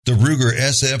The Ruger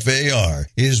SFAR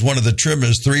is one of the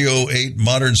trimmest .308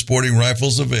 modern sporting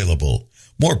rifles available.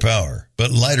 More power, but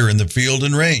lighter in the field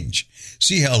and range.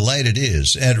 See how light it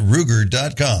is at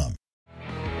Ruger.com.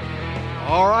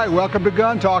 All right, welcome to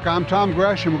Gun Talk. I'm Tom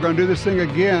Gresham. We're going to do this thing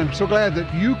again. So glad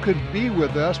that you could be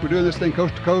with us. We're doing this thing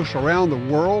coast to coast around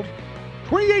the world.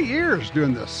 28 years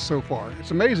doing this so far.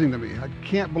 It's amazing to me. I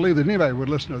can't believe that anybody would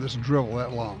listen to this drivel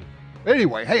that long.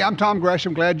 Anyway, hey, I'm Tom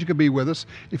Gresham. Glad you could be with us.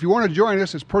 If you want to join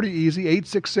us, it's pretty easy.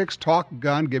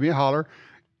 866-TALK-GUN. Give me a holler.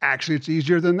 Actually, it's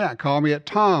easier than that. Call me at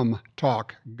Tom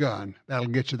Talk Gun. That'll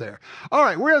get you there. All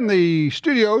right, we're in the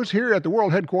studios here at the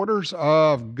world headquarters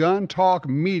of Gun Talk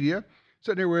Media.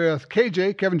 Sitting here with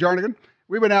KJ, Kevin Jarnigan.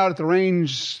 We've been out at the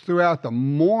range throughout the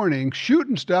morning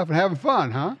shooting stuff and having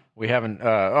fun, huh? We haven't,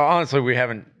 honestly, we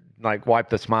haven't wiped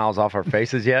the smiles off our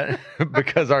faces yet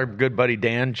because our good buddy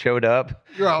Dan showed up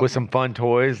with some fun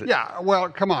toys. Yeah, well,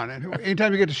 come on.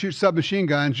 Anytime you get to shoot submachine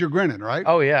guns, you're grinning, right?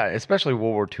 Oh, yeah, especially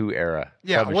World War II era.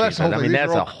 Yeah, well, that's the whole thing. I mean,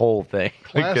 that's a whole thing.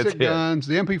 Classic guns,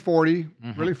 the MP40,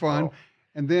 really fun. Oh.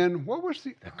 And then, what was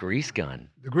the grease gun?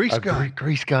 The grease gun.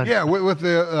 Grease gun. Yeah, with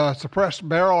the suppressed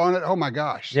barrel on it. Oh, my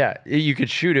gosh. Yeah, you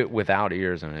could shoot it without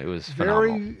ears, and it was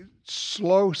phenomenal. Very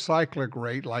slow cyclic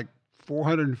rate, like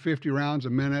 450 rounds a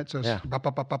minute. So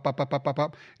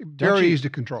very easy to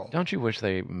control. Don't you wish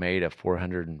they made a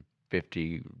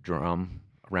 450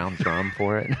 round drum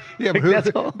for it? Yeah, but I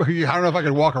don't know if I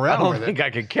could walk around with it. I don't think I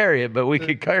could carry it, but we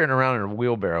could carry it around in a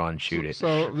wheelbarrow and shoot it.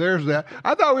 So there's that.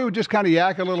 I thought we would just kind of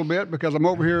yak a little bit because I'm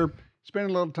over here spending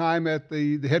a little time at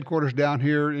the headquarters down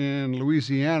here in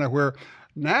Louisiana, where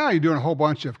now you're doing a whole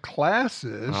bunch of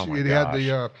classes. Oh my you gosh. had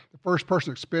the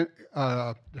first-person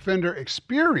defender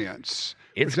experience.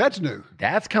 That's new.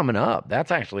 That's coming up.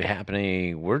 That's actually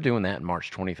happening. We're doing that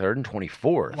March 23rd and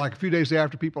 24th. Like a few days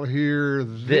after people hear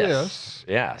this.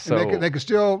 Yeah. So they can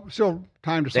still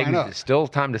time to sign up. Still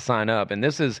time to sign up. And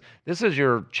this is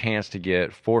your chance to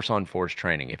get force-on-force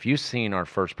training. If you've seen our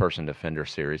first-person defender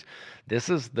series, this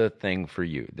is the thing for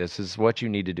you. This is what you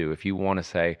need to do if you want to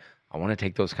say, I want to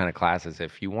take those kind of classes.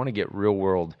 If you want to get real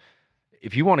world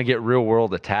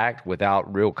attacked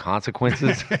without real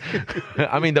consequences,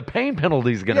 I mean, the pain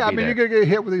penalty is going to be there. You're going to get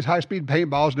hit with these high-speed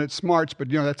paintballs, and it smarts, but,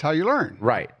 that's how you learn.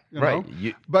 Right, right.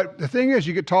 But the thing is,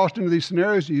 you get tossed into these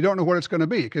scenarios, and you don't know what it's going to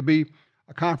be. It could be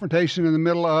a confrontation in the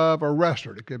middle of a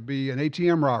restaurant. It could be an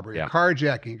ATM robbery, a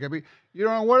carjacking. It could be, you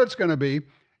don't know what it's going to be,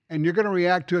 and you're going to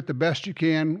react to it the best you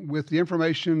can with the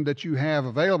information that you have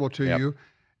available to you,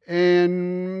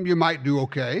 and you might do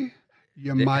okay.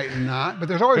 You might not, but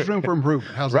there's always room for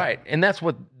improvement. How's that? Right, and that's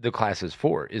what the class is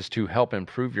for, is to help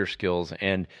improve your skills.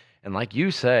 And like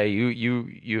you say,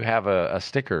 you have a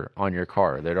sticker on your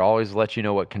car that always lets you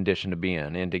know what condition to be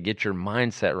in and to get your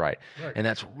mindset right. And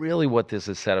that's really what this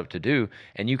is set up to do.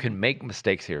 And you can make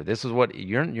mistakes here. This is what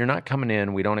you're not coming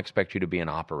in. We don't expect you to be an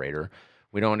operator.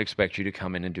 We don't expect you to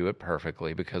come in and do it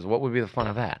perfectly, because what would be the fun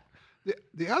of that?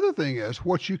 The other thing is,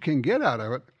 what you can get out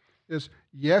of it is,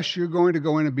 yes, you're going to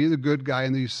go in and be the good guy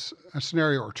in these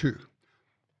scenario or two.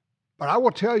 But I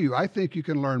will tell you, I think you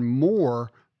can learn more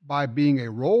by being a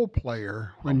role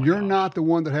player when you're not the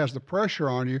one that has the pressure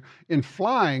on you. In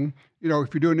flying,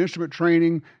 if you're doing instrument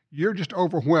training, you're just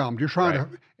overwhelmed. You're trying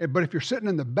to, but if you're sitting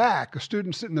in the back, a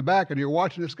student sitting in the back, and you're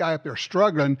watching this guy up there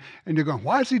struggling, and you're going,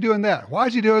 why is he doing that? Why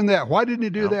is he doing that? Why didn't he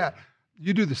do that?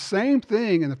 You do the same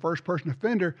thing in the first-person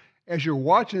defender. As you're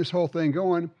watching this whole thing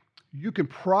going, you can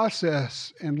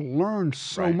process and learn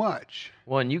so much.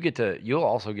 Well, and you'll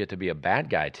also get to be a bad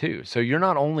guy too. So you're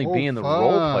not only being the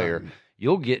role player,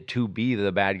 you'll get to be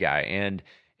the bad guy. And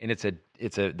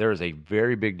there's a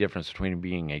very big difference between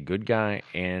being a good guy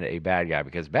and a bad guy,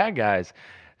 because bad guys,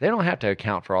 they don't have to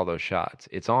account for all those shots.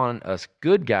 It's on us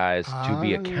good guys to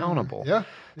be accountable. Yeah.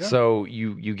 So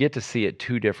you get to see it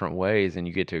two different ways, and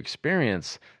you get to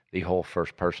experience the whole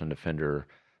first-person defender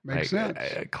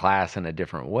class in a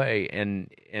different way, and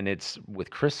it's with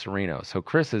Chris Sereno. So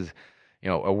Chris is,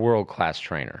 a world-class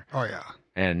trainer. Oh yeah,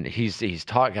 and he's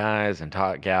taught guys and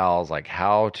taught gals like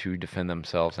how to defend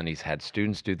themselves, and he's had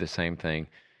students do the same thing.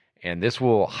 And this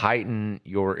will heighten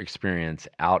your experience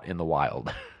out in the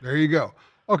wild. There you go.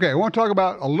 Okay, I want to talk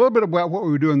about a little bit about what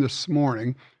we were doing this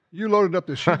morning. You loaded up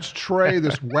this huge tray,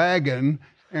 this wagon,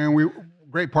 and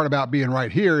great part about being right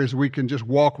here is we can just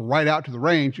walk right out to the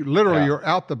range. You're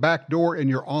out the back door and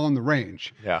you're on the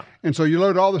range. Yeah. And so you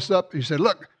loaded all this up. And you said,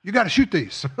 look, you got to shoot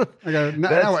these. And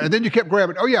then you kept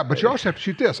grabbing. Oh, yeah, but you also have to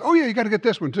shoot this. Oh, yeah, you got to get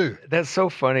this one, too. That's so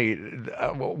funny.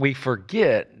 We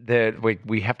forget that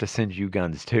we have to send you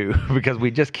guns, too, because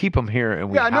we just keep them here.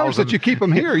 And I noticed that you keep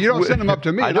them here. You don't send them up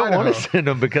to me. I don't want to send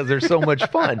them because they're so much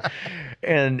fun.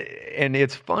 And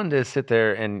it's fun to sit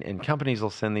there and companies will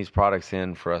send these products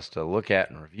in for us to look at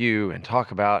and review and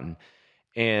talk about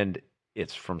and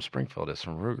it's from Springfield, it's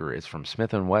from Ruger, it's from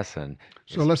Smith & Wesson.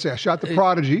 So let's say I shot the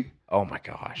Prodigy. Oh my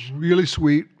gosh. Really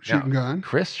sweet shooting gun.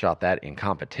 Chris shot that in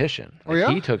competition. Oh,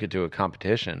 yeah? He took it to a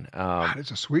competition. God,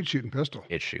 it's a sweet shooting pistol.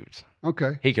 It shoots.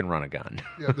 Okay. He can run a gun.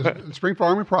 Yeah, the Springfield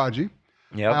Army Prodigy.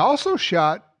 Yep. I also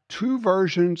shot 2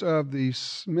 versions of the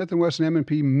Smith & Wesson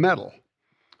M&P metal.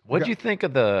 What'd you think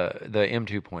of the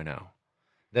M2.0?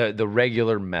 The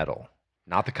regular metal,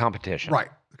 not the competition. Right.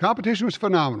 The competition was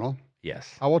phenomenal.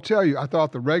 Yes. I will tell you, I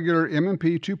thought the regular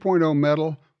M&P 2.0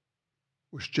 metal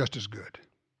was just as good.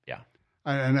 Yeah.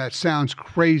 And that sounds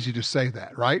crazy to say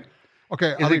that, right?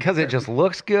 Okay. Is it because it just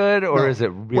looks good, or is it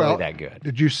really that good?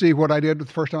 Did you see what I did the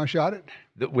first time I shot it?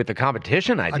 With the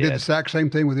competition, I did. I did the exact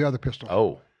same thing with the other pistol.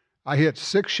 Oh. I hit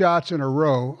 6 shots in a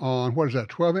row on, what is that,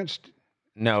 12-inch?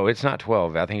 No, it's not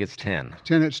 12. I think it's 10.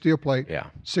 10-inch steel plate. Yeah.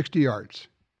 60 yards.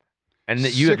 And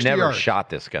you have never yards. shot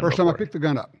this gun First before. time I picked the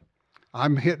gun up.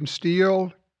 I'm hitting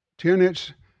steel,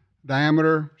 10-inch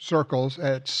diameter circles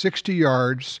at 60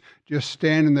 yards, just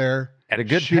standing there. At a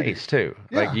good shooting. pace, too.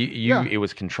 Yeah, Like, yeah. It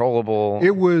was controllable.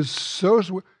 It was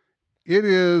it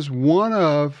is one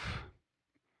of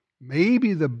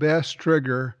maybe the best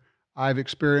trigger I've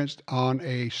experienced on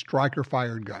a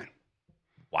striker-fired gun.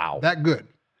 Wow. That good.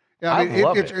 Yeah, I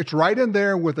love it's right in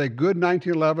there with a good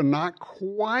 1911. Not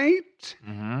quite,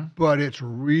 but it's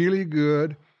really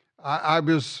good. I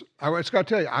just got to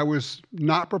tell you, I was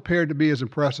not prepared to be as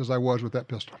impressed as I was with that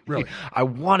pistol. Really. I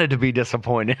wanted to be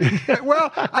disappointed.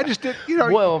 Well, I just did,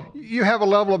 you have a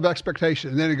level of expectation,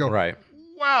 and then you go, Right.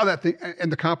 wow, that thing.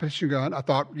 And the competition gun, I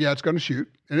thought, yeah, it's going to shoot,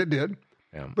 and it did.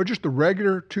 Yeah. But just the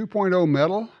regular 2.0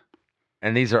 metal.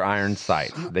 And these are iron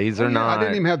sights. These are not. I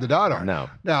didn't even have the dot on. No.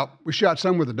 Now, we shot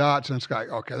some with the dots, and it's like,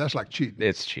 okay, that's like cheating.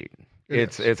 It's cheating.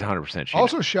 It's 100% cheating.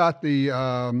 Also shot the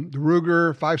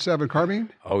Ruger 5.7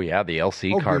 carbine. Oh, yeah, the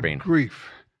LC carbine. Good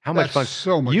grief. How much That's fun.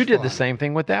 So much You did fun. the same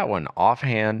thing with that one.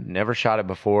 Offhand, never shot it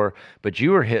before, but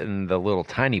you were hitting the little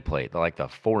tiny plate, like the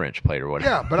 4-inch plate or whatever.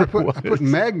 Yeah, but I put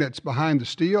magnets behind the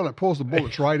steel, and it pulls the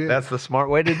bullets right in. That's the smart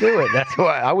way to do it. That's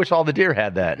why I wish all the deer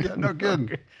had that. Yeah, no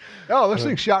kidding. Oh, this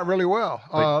thing shot really well.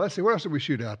 Let's see, what else did we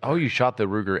shoot out there? Oh, you shot the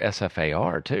Ruger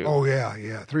SFAR too. Oh,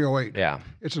 yeah, 308. Yeah.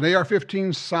 It's an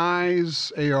AR-15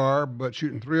 size AR, but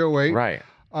shooting 308.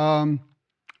 Right.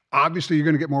 Obviously, you're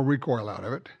going to get more recoil out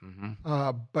of it,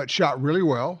 but shot really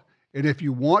well. And if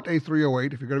you want a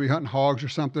 308, if you're going to be hunting hogs or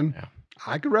something,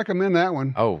 I could recommend that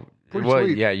one. Oh, Pretty well,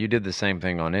 sweet. yeah, you did the same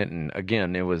thing on it, and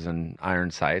again, it was in iron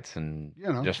sights and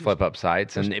just flip up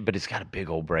sights, but it's got a big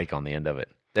old break on the end of it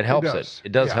that helps it.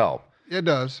 It does help. It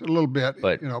does a little bit,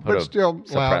 but but it's still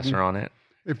loud. Suppressor on it.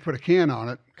 If you put a can on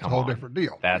it, it's a whole on. different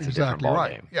deal. That's exactly a different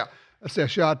right. ballgame. Yeah. Let's say I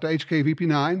shot the HK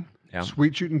VP9,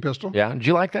 sweet shooting pistol. Yeah, did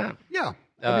you like that? Yeah,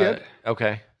 I did.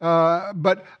 Okay.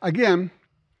 But again,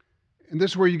 and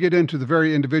this is where you get into the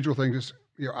very individual things.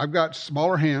 I've got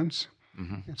smaller hands.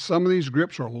 And some of these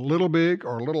grips are a little big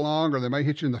or a little long, or they may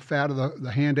hit you in the fat of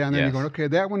the hand down there. Yes. And you're going, okay,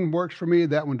 that one works for me.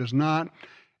 That one does not.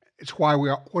 It's why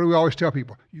what do we always tell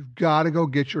people? You've got to go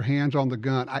get your hands on the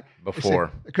gun. Before.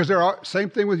 Because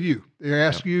same thing with you. They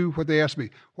ask you what they ask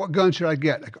me. What gun should I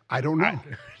get? I go, I don't know.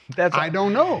 I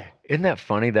don't know. Isn't that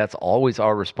funny? That's always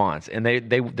our response. And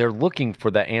they're looking for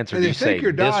the answer. And You they think say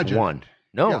you're this dodging. one.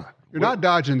 No. Yeah, you're not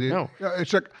dodging the. No.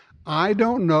 It's like, I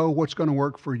don't know what's going to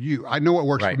work for you. I know what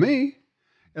works for me.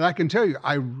 And I can tell you,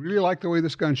 I really like the way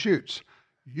this gun shoots.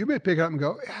 You may pick it up and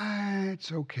go,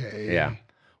 it's okay. Yeah.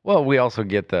 Well, we also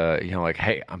get the, like,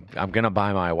 hey, I'm going to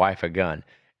buy my wife a gun.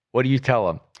 What do you tell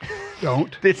them?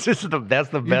 Don't. That's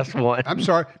the best one. I'm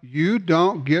sorry. You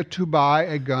don't get to buy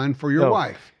a gun for your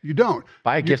wife. You don't.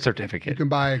 Buy a gift certificate. You can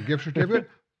buy a gift certificate,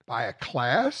 buy a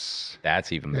class.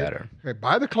 That's even better. Okay,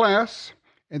 buy the class,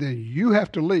 and then you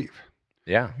have to leave.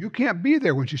 Yeah. You can't be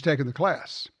there when she's taking the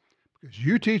class because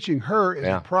you teaching her is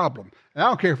a problem. And I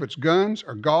don't care if it's guns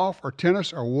or golf or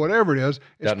tennis or whatever it is.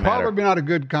 It's Doesn't probably matter. not a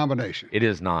good combination. It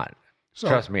is not. So,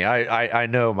 Trust me, I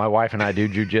know my wife and I do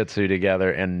jujitsu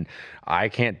together, and I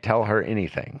can't tell her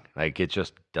anything. Like, it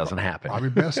just doesn't happen. Probably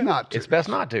best not to. It's best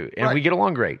not to. And Right. we get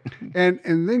along great. And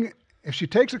then if she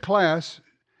takes a class,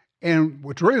 and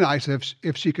what's really nice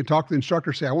if she can talk to the instructor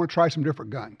and say, I want to try some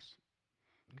different guns.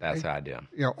 That's the idea.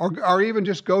 Or even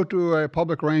just go to a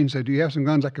public range and say, do you have some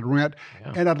guns I could rent?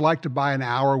 Yeah. And I'd like to buy an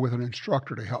hour with an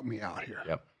instructor to help me out here.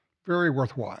 Yep. Very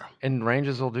worthwhile. And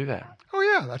ranges will do that. Oh,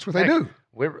 yeah, that's what they do.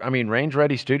 Range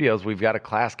Ready Studios, we've got a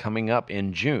class coming up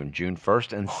in June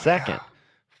 1st and 2nd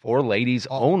for ladies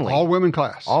only. All women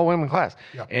class. All women class.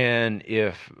 Yep. And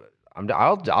if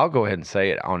I'll go ahead and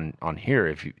say it on here.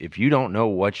 If you don't know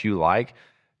what you like,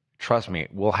 trust me,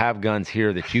 we'll have guns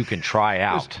here that you can try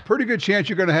out. There's a pretty good chance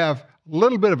you're going to have a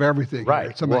little bit of everything.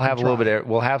 Right. We'll have a little bit.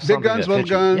 We'll have big guns, little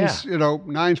guns. Yeah.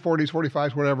 9s, 40s,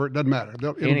 45s, whatever. It doesn't matter.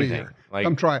 It'll be here.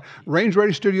 Come try it.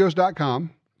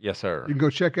 RangeReadyStudios.com. Yes, sir. You can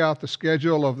go check out the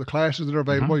schedule of the classes that are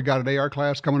available. You got an AR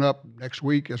class coming up next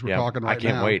week as we're talking right now.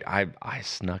 I can't wait. I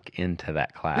snuck into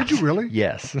that class. Did you really?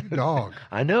 Yes. Dog.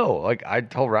 I know. Like I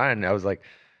told Ryan, I was like,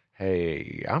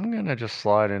 hey, I'm going to just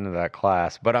slide into that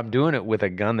class. But I'm doing it with a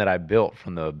gun that I built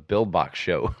from the Build Box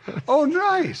show. Oh,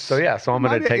 nice. So I'm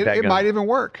going to take that gun. It might even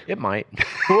work. It might.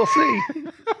 We'll see.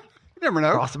 Never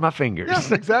know. Crossing my fingers.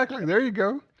 Yes, exactly. There you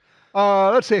go.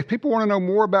 Let's see. If people want to know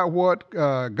more about what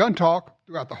Gun Talk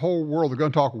throughout the whole world, the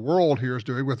Gun Talk world here is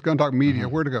doing with Gun Talk Media,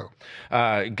 where to go?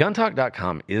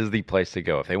 Guntalk.com is the place to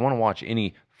go. If they want to watch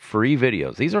any free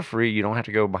videos, these are free. You don't have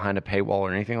to go behind a paywall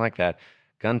or anything like that.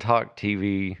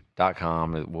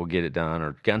 GunTalkTV.com will get it done,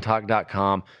 or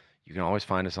GunTalk.com. You can always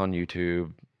find us on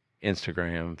YouTube,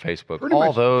 Instagram, Facebook,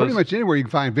 pretty much anywhere you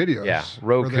can find videos. Yeah,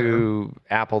 Roku,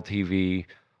 Apple TV,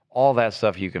 all that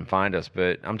stuff you can find us.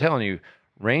 But I'm telling you,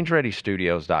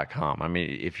 RangeReadyStudios.com. I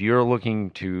mean, if you're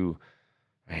looking to,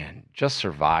 just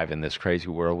survive in this crazy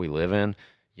world we live in,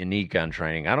 you need gun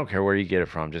training. I don't care where you get it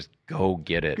from. Just go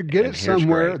get it. Get it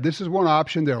somewhere. This is one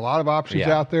option. There are a lot of options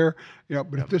out there.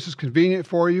 But if this is convenient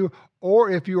for you,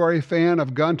 or if you are a fan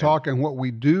of Gun Talk and what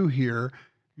we do here,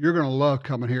 you're going to love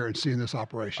coming here and seeing this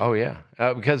operation. Oh, yeah.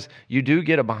 Because you do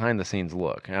get a behind-the-scenes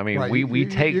look. I mean, we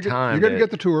take time. You're going to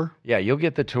get the tour. Yeah, you'll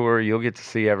get the tour. You'll get to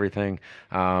see everything.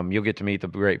 You'll get to meet the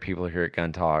great people here at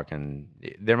Gun Talk. And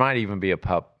there might even be a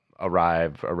pup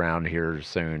arrive around here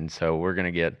soon. So we're going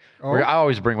to get... I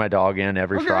always bring my dog in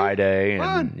every Friday.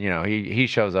 Fun. And, he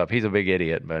shows up. He's a big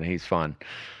idiot, but he's fun.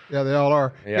 Yeah, they all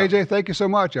are. Yeah. KJ, thank you so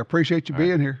much. I appreciate you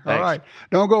being here. Thanks. All right.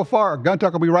 Don't go far. Gun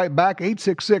Talk will be right back.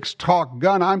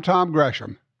 866-TALK-GUN. I'm Tom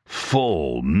Gresham.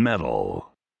 Full Metal.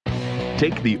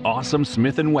 Take the awesome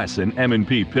Smith & Wesson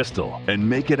M&P pistol and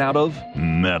make it out of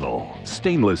metal.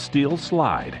 Stainless steel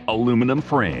slide, aluminum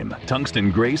frame, tungsten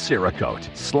gray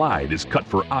Cerakote. Slide is cut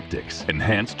for optics.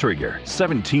 Enhanced trigger,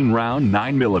 17-round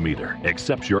 9mm.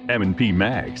 Accepts your M&P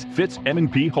mags. Fits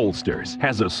M&P holsters.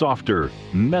 Has a softer,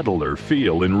 metaler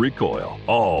feel in recoil.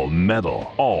 All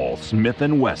metal. All Smith &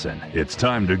 Wesson. It's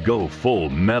time to go full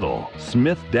metal.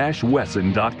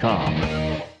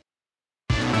 Smith-Wesson.com.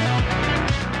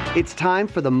 It's time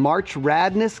for the March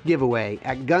Radness giveaway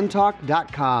at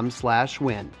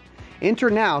guntalk.com/win. Enter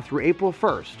now through April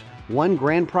 1st. One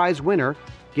grand prize winner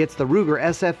gets the Ruger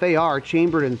SFAR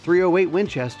chambered in .308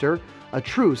 Winchester, a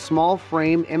true small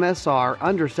frame MSR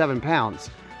under 7 pounds,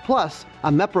 plus a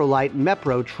Meprolite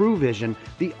Mepro True Vision,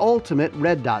 the ultimate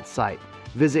red dot sight.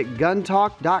 Visit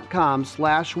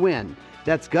guntalk.com/win.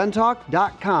 That's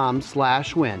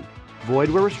guntalk.com/win. Void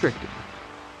where restricted.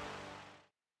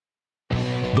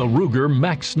 The Ruger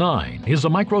Max 9 is a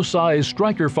micro-sized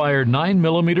striker-fired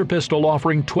 9mm pistol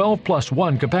offering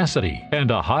 12+1 capacity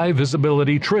and a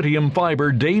high-visibility tritium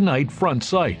fiber day-night front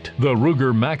sight. The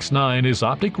Ruger Max 9 is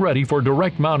optic-ready for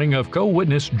direct mounting of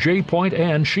co-witness J-point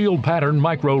and shield pattern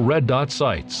micro red dot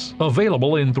sights.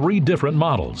 Available in 3 different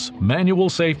models: manual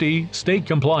safety, state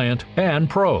compliant, and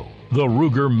pro. The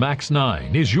Ruger Max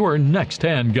 9 is your next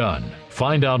handgun.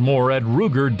 Find out more at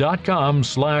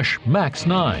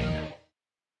Ruger.com/Max9.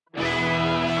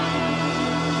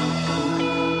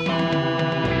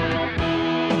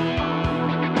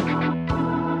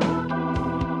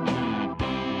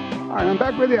 All right, I'm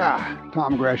back with you.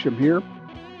 Tom Gresham here.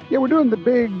 Yeah, we're doing the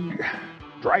big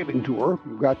driving tour.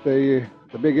 We've got the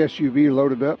big SUV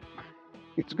loaded up.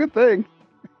 It's a good thing.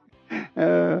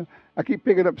 I keep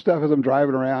picking up stuff as I'm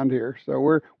driving around here. So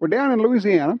we're down in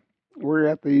Louisiana. We're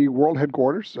at the world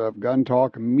headquarters of Gun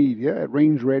Talk Media at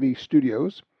Range Ready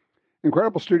Studios.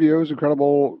 Incredible studios,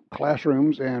 incredible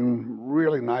classrooms, and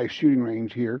really nice shooting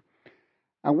range here.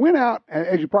 I went out,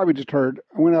 as you probably just heard,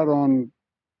 I went out on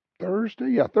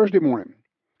Thursday morning.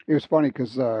 It was funny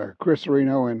because Chris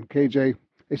Serino and KJ,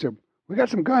 they said, we got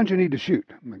some guns you need to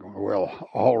shoot. I'm going, well,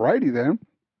 all righty then.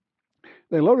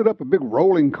 They loaded up a big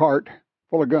rolling cart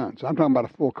full of guns. I'm talking about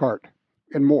a full cart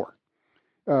and more.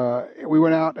 We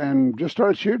went out and just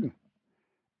started shooting.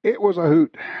 It was a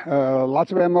hoot.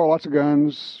 Lots of ammo, lots of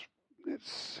guns.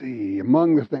 Let's see.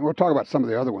 Among the things, we'll talk about some of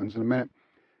the other ones in a minute.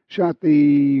 Shot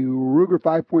the Ruger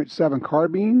 5.7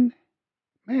 carbine.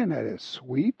 Man, that is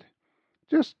sweet.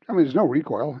 There's no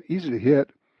recoil, easy to hit.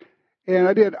 And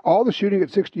I did all the shooting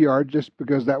at 60 yards just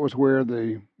because that was where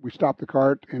we stopped the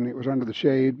cart and it was under the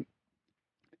shade.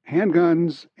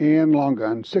 Handguns and long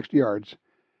guns, 60 yards.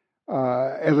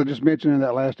 as I just mentioned in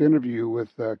that last interview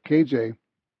with KJ,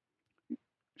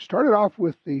 started off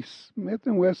with the Smith &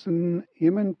 Wesson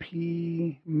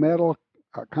M&P metal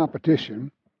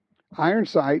competition, iron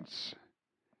sights,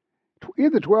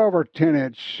 either 12 or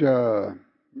 10-inch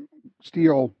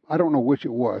steel. I don't know which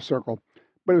it was, circle,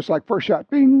 but it was like first shot,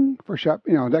 bing, first shot,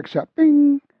 next shot,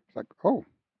 bing. It's like, oh,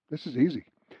 this is easy.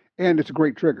 And it's a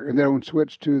great trigger. And then when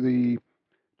switched to the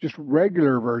just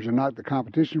regular version, not the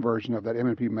competition version of that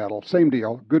M&P metal, same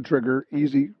deal, good trigger,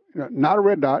 easy, not a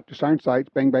red dot, just iron sights,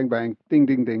 bang, bang, bang, ding,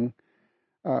 ding, ding.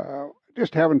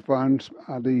 Just having fun.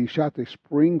 Shot the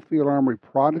Springfield Armory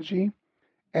Prodigy.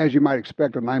 As you might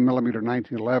expect, a 9mm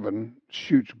 1911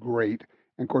 shoots great.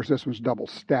 And of course, this one's double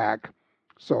stack.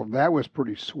 So that was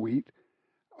pretty sweet.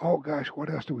 Oh gosh, what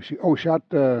else did we shoot? Oh, shot,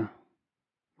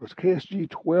 was KSG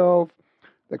 12,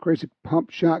 that crazy pump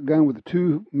shotgun with the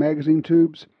 2 magazine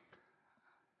tubes.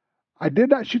 I did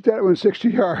not shoot that one 60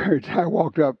 yards. I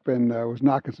walked up and was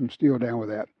knocking some steel down with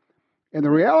that. And the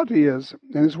reality is,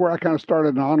 and this is where I kind of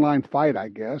started an online fight, I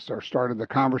guess, or started the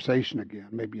conversation again,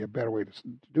 maybe a better way to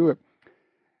do it.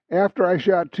 After I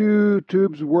shot 2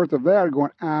 tubes worth of that,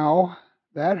 going, ow,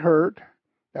 that hurt.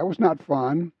 That was not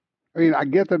fun. I mean, I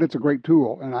get that it's a great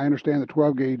tool, and I understand the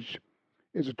 12 gauge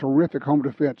is a terrific home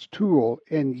defense tool,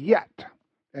 and yet,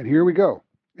 and here we go,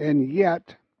 and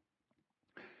yet,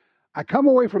 I come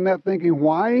away from that thinking,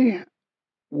 why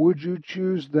would you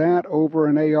choose that over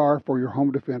an AR for your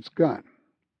home defense gun?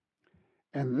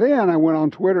 And then I went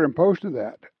on Twitter and posted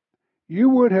that. You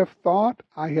would have thought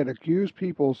I had accused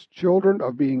people's children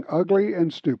of being ugly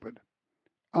and stupid.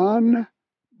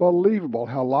 Unbelievable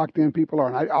how locked in people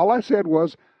are. And all I said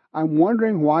was, I'm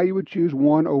wondering why you would choose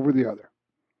one over the other.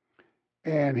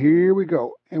 And here we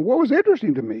go. And what was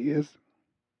interesting to me is,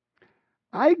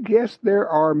 I guess there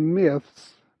are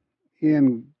myths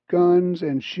in guns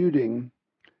and shooting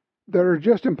that are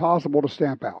just impossible to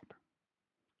stamp out.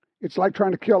 It's like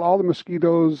trying to kill all the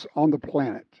mosquitoes on the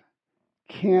planet.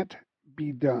 Can't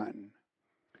be done.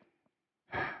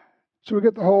 So we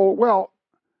get the whole, well,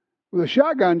 with a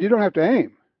shotgun, you don't have to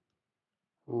aim.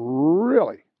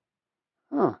 Really?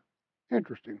 Huh.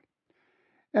 Interesting.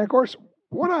 And of course,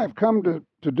 what I've come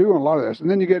to do in a lot of this, and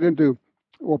then you get into,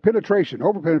 well, penetration,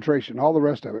 over-penetration, all the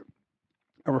rest of it.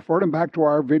 I referred them back to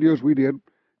our videos we did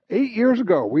 8 years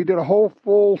ago. We did a whole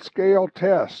full-scale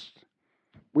test.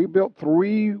 We built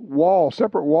 3 walls,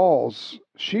 separate walls,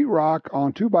 sheetrock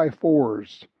on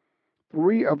 2x4s.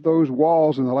 3 of those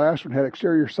walls, and the last one had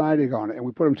exterior siding on it, and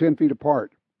we put them 10 feet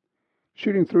apart,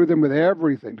 shooting through them with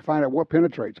everything to find out what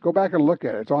penetrates. Go back and look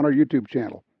at it. It's on our YouTube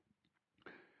channel.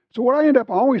 So what I end up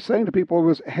always saying to people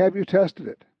was, have you tested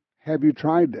it? Have you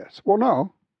tried this? Well,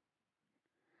 no.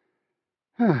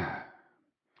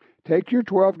 Take your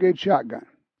 12-gauge shotgun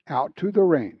out to the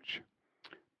range.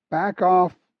 Back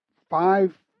off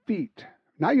 5 feet,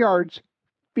 not yards,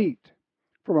 feet,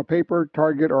 from a paper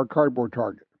target or a cardboard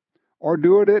target. Or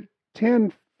do it at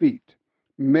 10 feet,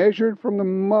 measured from the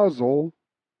muzzle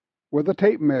with a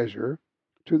tape measure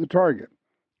to the target,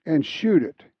 and shoot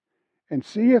it. And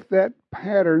see if that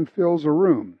pattern fills a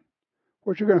room.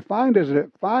 What you're going to find is that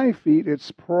at 5 feet,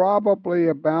 it's probably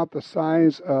about the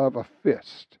size of a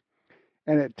fist.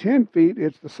 And at 10 feet,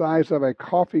 it's the size of a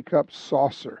coffee cup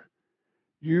saucer.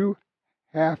 You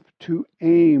have to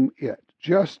aim it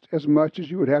just as much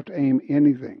as you would have to aim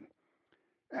anything.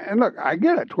 And look, I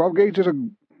get it. 12 gauge is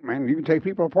you can take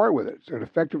people apart with it. It's an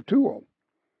effective tool.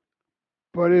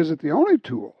 But is it the only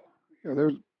tool?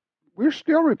 We're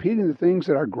still repeating the things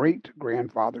that our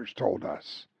great-grandfathers told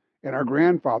us and our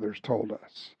grandfathers told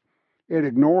us, and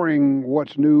ignoring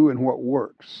what's new and what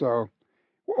works. So,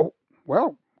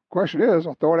 well, question is,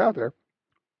 I'll throw it out there,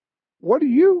 what do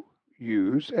you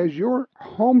use as your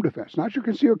home defense? Not your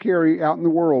concealed carry out in the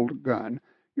world gun,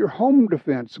 your home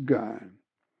defense gun.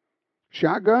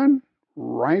 Shotgun,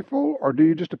 rifle, or do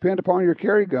you just depend upon your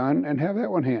carry gun and have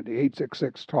that one handy?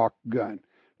 866 Talk Gun.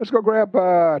 Let's go grab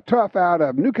Tuff out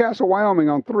of Newcastle, Wyoming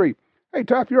on 3. Hey,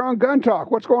 Tuff, you're on Gun Talk.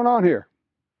 What's going on here?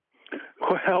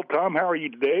 Well, Tom, how are you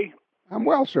today? I'm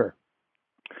well, sir.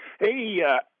 Hey,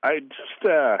 I just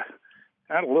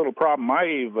had a little problem.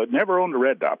 I've never owned a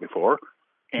red dot before,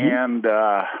 and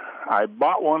I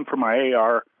bought one for my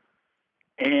AR,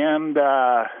 and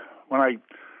when I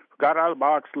got out of the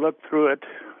box, looked through it,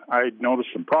 I noticed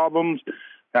some problems.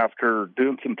 After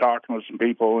doing some talking with some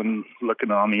people and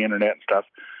looking on the internet and stuff,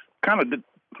 kind of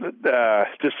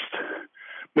just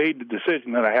made the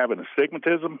decision that I have an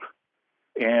astigmatism,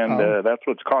 and that's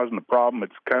what's causing the problem.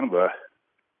 It's kind of a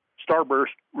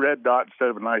starburst red dot instead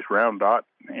of a nice round dot,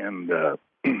 and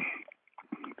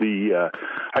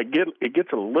it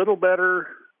gets a little better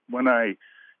when I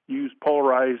use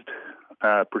polarized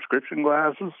prescription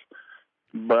glasses,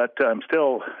 but I'm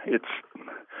still.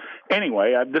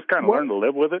 Anyway. I've just kind of learned to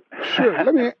live with it.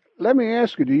 Sure. Let me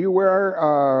ask you: do you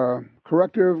wear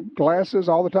corrective glasses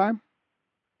all the time?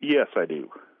 Yes, I do.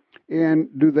 And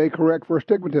do they correct for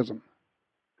astigmatism?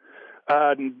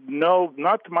 No,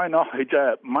 not to my knowledge.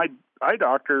 My eye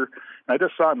doctor, I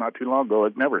just saw him not too long ago,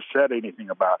 had never said anything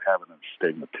about having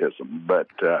astigmatism. But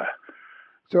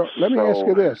so let me ask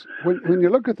you this: when you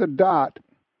look at the dot,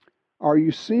 are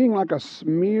you seeing like a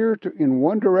smear in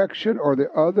one direction or the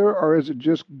other, or is it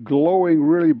just glowing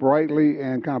really brightly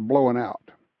and kind of blowing out?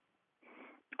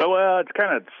 Well, it's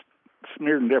kind of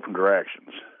smeared in different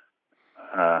directions.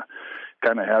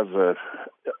 Kind of has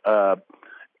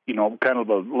kind of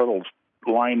a little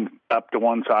line up to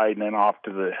one side and then off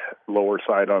to the lower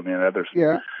side on the other side.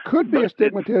 Yeah, could be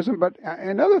astigmatism, but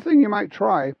another thing you might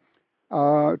try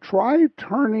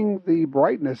turning the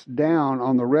brightness down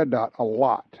on the red dot a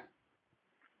lot.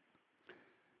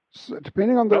 So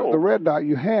depending on the red dot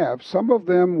you have, some of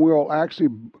them will actually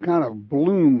kind of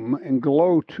bloom and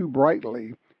glow too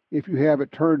brightly if you have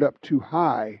it turned up too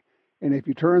high. And if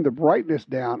you turn the brightness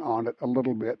down on it a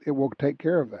little bit, it will take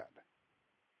care of that.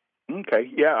 Okay,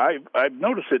 yeah, I've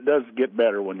noticed it does get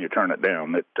better when you turn it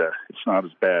down. It's not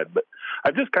as bad, but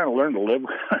I've just kind of learned to live.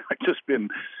 I've just been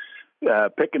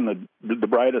picking the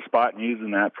brightest spot and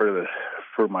using that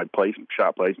for my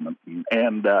shop placement.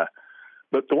 And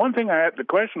but the one thing the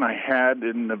question I had,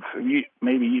 and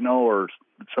maybe you know, or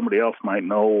somebody else might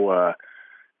know,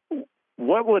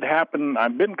 what would happen?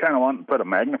 I've been kind of wanting to put a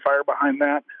magnifier behind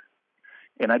that.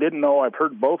 And I didn't know, I've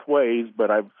heard both ways,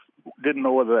 but I didn't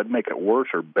know whether that'd make it worse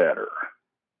or better.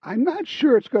 I'm not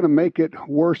sure it's going to make it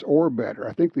worse or better.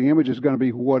 I think the image is going to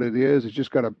be what it is. It's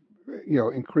just going to,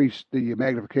 increase the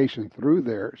magnification through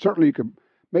there. Certainly you could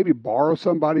maybe borrow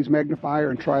somebody's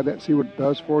magnifier and try that, see what it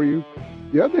does for you.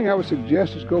 The other thing I would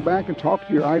suggest is go back and talk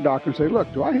to your eye doctor and say,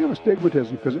 look, do I have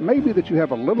astigmatism? Because it may be that you have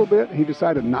a little bit and he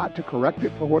decided not to correct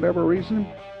it for whatever reason.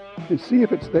 And see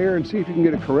if it's there and see if you can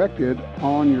get it corrected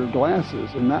on your glasses,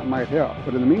 and that might help.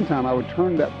 But in the meantime, I would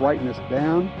turn that brightness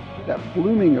down. That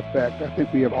blooming effect, I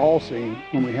think we have all seen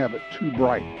when we have it too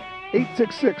bright.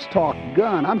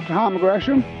 866-TALK-GUN. I'm Tom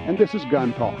Gresham, and this is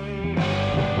Gun Talk.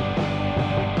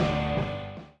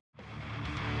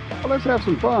 Well, let's have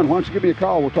some fun. Why don't you give me a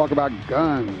call? We'll talk about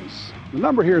guns. The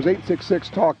number here is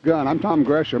 866-TALK-GUN. I'm Tom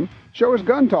Gresham. Show is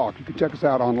Gun Talk. You can check us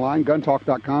out online,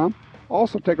 guntalk.com.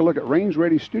 Also, take a look at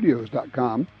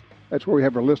rangereadystudios.com. That's where we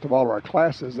have a list of all of our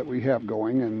classes that we have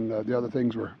going and the other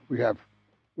things we have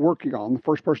working on. The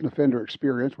first-person offender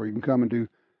experience, where you can come and do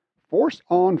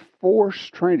force-on-force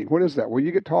training. What is that? Well,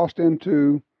 you get tossed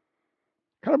into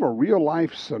kind of a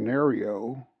real-life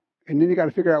scenario, and then you got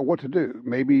to figure out what to do.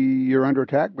 Maybe you're under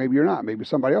attack, maybe you're not. Maybe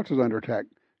somebody else is under attack.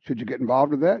 Should you get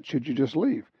involved with that? Should you just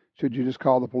leave? Should you just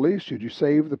call the police? Should you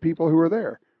save the people who are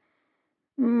there?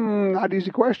 Not easy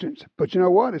questions. But you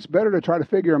know what? It's better to try to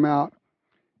figure them out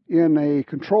in a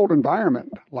controlled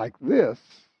environment like this,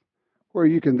 where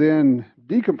you can then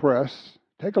decompress,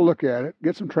 take a look at it,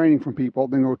 get some training from people,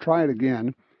 then go try it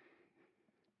again.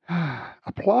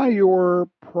 Apply your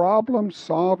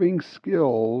problem-solving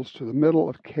skills to the middle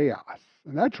of chaos.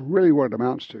 And that's really what it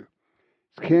amounts to.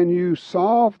 Can you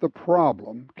solve the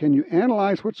problem? Can you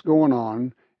analyze what's going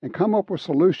on and come up with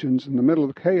solutions in the middle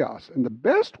of chaos? And the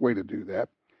best way to do that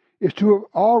is to have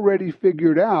already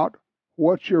figured out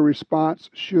what your response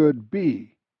should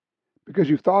be, because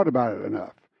you've thought about it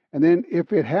enough. And then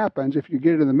if it happens, if you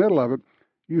get in the middle of it,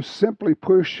 you simply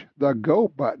push the go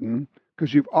button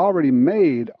because you've already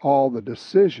made all the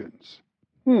decisions.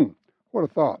 What a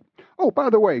thought. Oh, by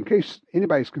the way, in case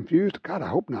anybody's confused, God, I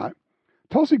hope not,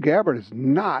 Tulsi Gabbard is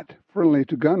not friendly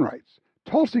to gun rights.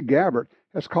 Tulsi Gabbard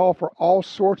has called for all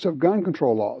sorts of gun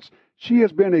control laws. She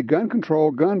has been a gun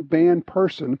control, gun ban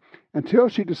person until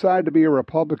she decided to be a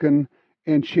Republican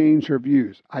and change her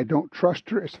views. I don't trust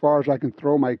her as far as I can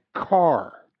throw my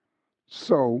car.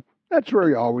 So that's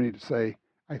really all we need to say,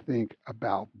 I think,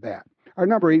 about that. Our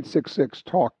number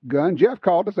 866-TALK-GUN. Jeff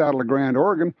called us out of La Grande,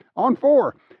 Oregon, on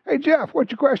 4. Hey, Jeff,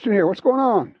 what's your question here? What's going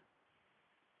on?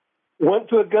 Went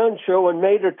to a gun show and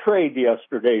made a trade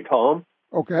yesterday, Tom.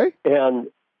 Okay. And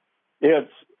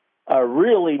it's a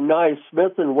really nice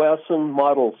Smith & Wesson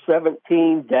Model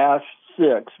 17-6,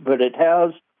 but it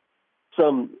has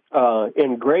some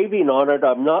engraving on it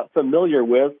I'm not familiar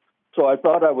with, so I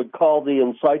thought I would call the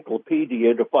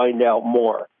encyclopedia to find out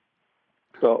more.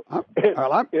 So,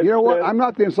 you know what? I'm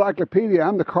not the encyclopedia.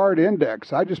 I'm the card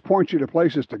index. I just point you to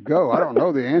places to go. I don't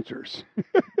know the answers.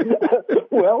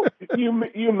 Well, you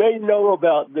may know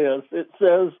about this. It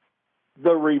says,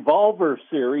 the revolver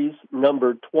series,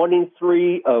 number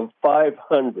 23 of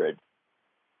 500.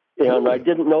 And I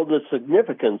didn't know the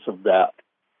significance of that.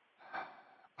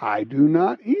 I do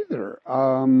not either.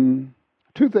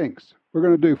 Two things we're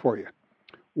going to do for you.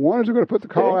 One is we're going to put the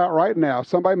call out right now.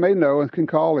 Somebody may know and can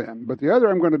call in. But the other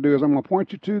I'm going to do is I'm going to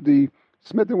point you to the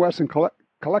Smith & Wesson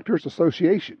Collectors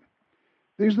Association.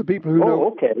 These are the people who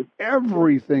know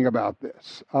everything about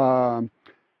this.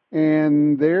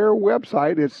 And their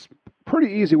website is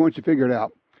pretty easy once you figure it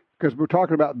out, because we're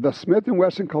talking about the Smith &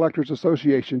 Wesson Collectors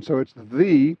Association. So it's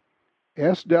the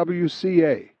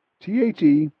SWCA,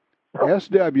 THE,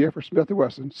 SW for Smith &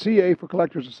 Wesson, CA for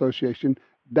Collectors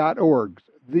Association.org.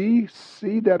 The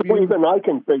CW. Even I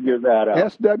can figure that out.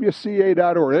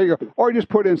 SWCA.org. There you go. Or you just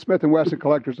put in Smith & Wesson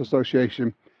Collectors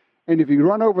Association. And if you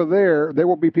run over there, there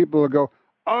will be people who go,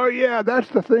 oh, yeah, that's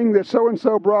the thing that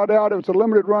so-and-so brought out. It was a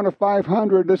limited run of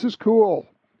 500. This is cool.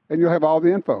 And you'll have all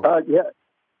the info.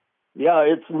 Yeah,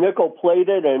 it's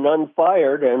nickel-plated and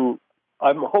unfired, and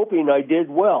I'm hoping I did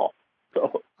well.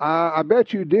 So. I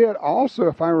bet you did. Also,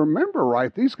 if I remember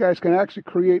right, these guys can actually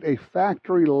create a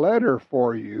factory letter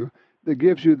for you that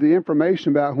gives you the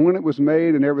information about when it was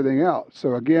made and everything else.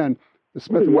 So, again, the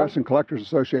Smith & Wesson Collectors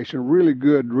Association, really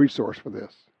good resource for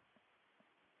this.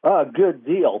 Good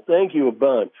deal. Thank you a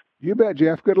bunch. You bet,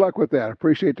 Jeff. Good luck with that.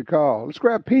 Appreciate the call. Let's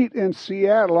grab Pete in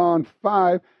Seattle on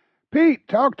 5. Pete,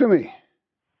 talk to me.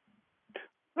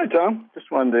 Hi, Tom. Just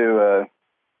wanted to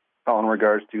call in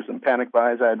regards to some panic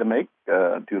buys I had to make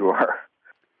due to our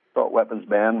assault weapons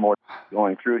ban more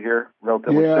going through here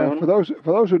relatively soon. For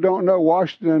those who don't know,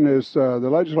 Washington is the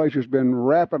legislature's been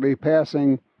rapidly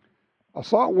passing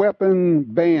assault weapon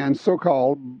bans,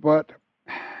 so-called, but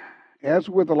as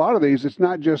with a lot of these, it's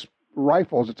not just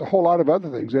rifles, it's a whole lot of other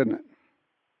things, isn't it?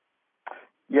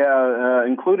 Yeah,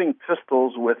 including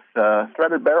pistols with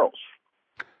threaded barrels.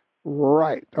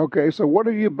 Right. Okay, so what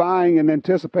are you buying in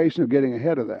anticipation of getting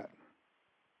ahead of that?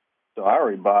 So I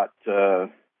already bought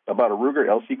about a Ruger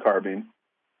LC carbine,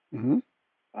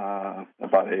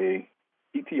 about a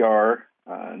PTR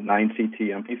 9CT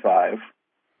MP5,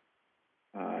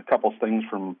 a couple things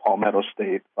from Palmetto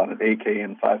State, about an AK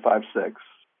and 5.56.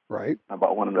 Right. I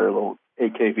bought one of their little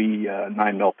AKV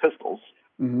 9mm pistols.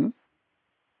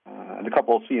 And a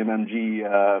couple of CMMG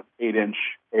 8-inch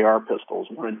AR pistols,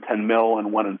 one in 10mm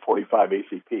and one in 45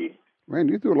 ACP. Man,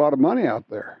 you threw a lot of money out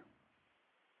there.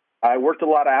 I worked a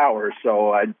lot of hours,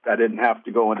 so I didn't have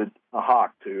to go into a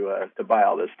hawk to buy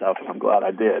all this stuff, and I'm glad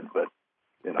I did. But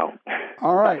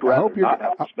all right. I hope you not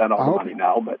have to spend all the money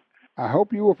now. But I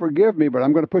hope you will forgive me, but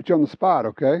I'm going to put you on the spot.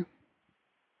 Okay.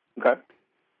 Okay.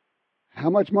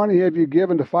 How much money have you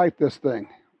given to fight this thing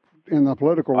in the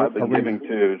political I've been arena? giving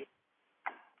to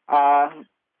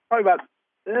probably about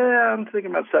I'm thinking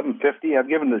about $750. I've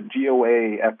given the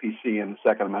GOA, FPC, and the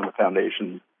Second Amendment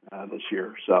Foundation this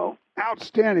year. So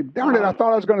outstanding. Darn it! I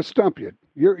thought I was going to stump you.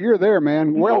 You're there,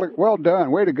 man. Well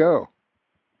done. Way to go.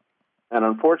 And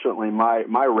unfortunately,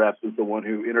 my rep is the one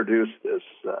who introduced this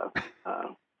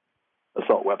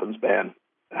assault weapons ban.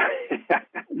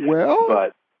 Well,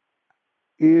 but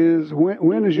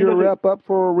when is your rep up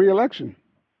for re-election?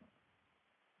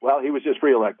 Well, he was just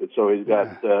reelected, so he's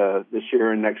got this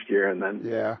year and next year, and then.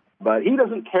 Yeah. But he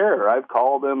doesn't care. I've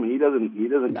called him. He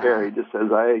doesn't care. He just says,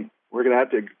 we're going to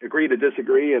have to agree to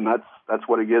disagree, and that's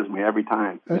what he gives me every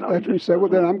time. Let me say, well,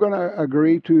 then I'm going to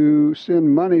agree to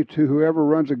send money to whoever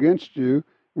runs against you,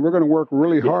 and we're going to work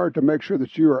really hard to make sure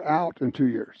that you are out in 2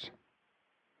 years.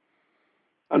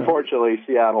 Unfortunately,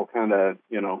 Seattle kind of,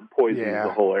 poisons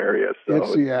the whole area. So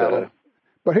it's Seattle.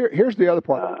 But here's the other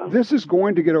part. This is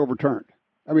going to get overturned.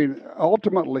 I mean,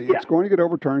 ultimately, it's going to get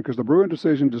overturned because the Bruen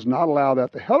decision does not allow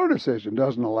that. The Heller decision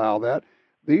doesn't allow that.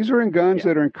 These are in guns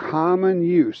that are in common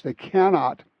use. They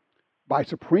cannot, by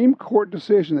Supreme Court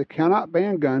decision, they cannot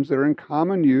ban guns that are in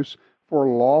common use for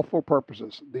lawful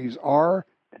purposes. They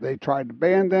tried to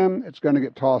ban them. It's going to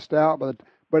get tossed out,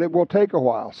 but it will take a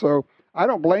while. So I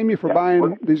don't blame you for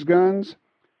buying these guns,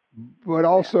 but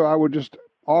also I would just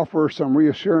offer some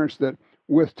reassurance that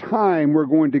with time, we're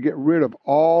going to get rid of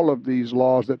all of these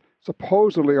laws that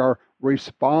supposedly are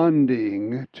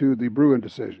responding to the Bruen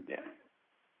decision. Yeah.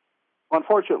 Well,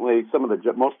 unfortunately,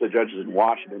 most of the judges in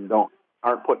Washington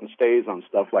aren't putting stays on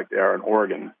stuff like they are in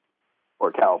Oregon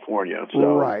or California.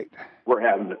 So we're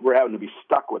having to be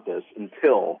stuck with this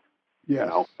until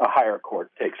a higher court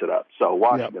takes it up. So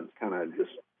Washington's kind of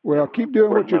just. Well, keep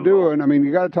doing what you're doing. I mean,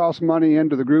 you got to toss money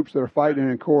into the groups that are fighting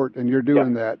in court, and you're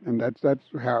doing that, and that's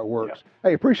how it works.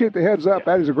 Hey, appreciate the heads up.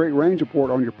 That is a great range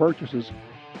report on your purchases.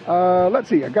 Let's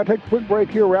see. I got to take a quick break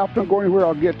here. Ralph, don't go anywhere.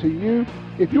 I'll get to you.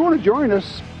 If you want to join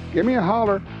us, give me a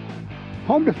holler.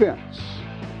 Home defense,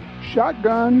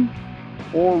 shotgun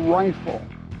or rifle,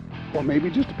 or maybe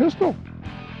just a pistol.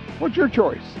 What's your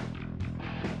choice?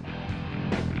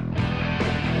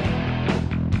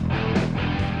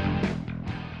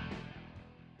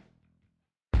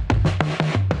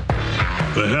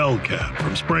 The Hellcat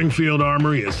from Springfield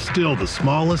Armory is still the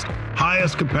smallest,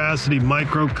 highest capacity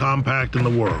micro compact in the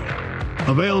world.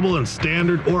 Available in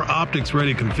standard or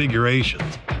optics-ready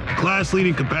configurations.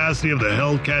 Class-leading capacity of the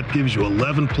Hellcat gives you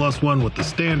 11+1 with the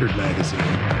standard magazine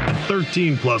and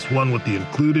 13+1 with the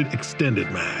included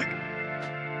extended mag.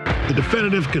 The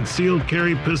definitive concealed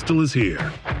carry pistol is here.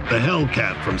 The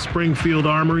Hellcat from Springfield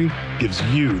Armory gives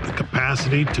you the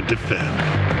capacity to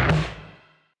defend.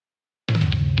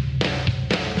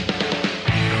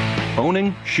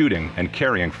 Owning, shooting, and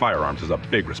carrying firearms is a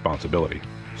big responsibility,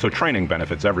 so training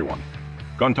benefits everyone.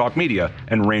 Gun Talk Media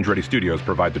and Range Ready Studios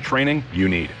provide the training you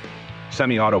need.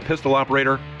 Semi-auto pistol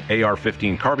operator,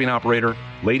 AR-15 carbine operator,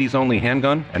 ladies-only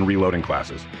handgun, and reloading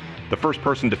classes. The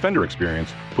first-person defender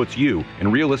experience puts you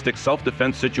in realistic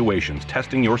self-defense situations,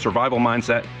 testing your survival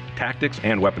mindset, tactics,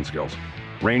 and weapon skills.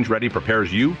 Range Ready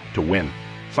prepares you to win.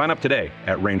 Sign up today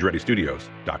at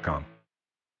rangereadystudios.com.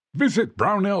 Visit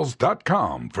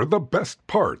Brownells.com for the best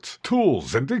parts,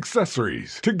 tools, and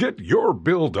accessories to get your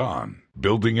build on.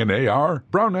 Building an AR?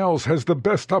 Brownells has the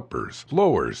best uppers,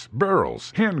 lowers,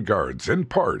 barrels, handguards, and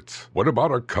parts. What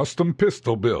about a custom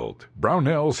pistol build?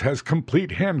 Brownells has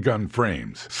complete handgun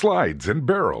frames, slides, and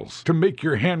barrels to make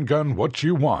your handgun what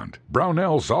you want.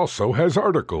 Brownells also has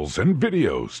articles and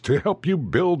videos to help you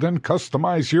build and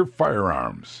customize your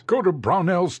firearms. Go to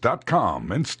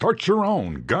Brownells.com and start your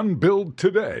own gun build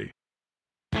today.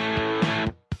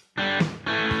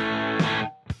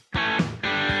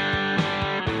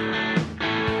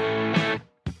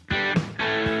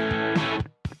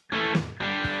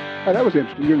 Oh, that was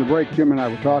interesting. During the break, Jim and I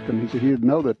were talking. He said he didn't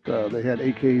know that they had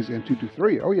AKs in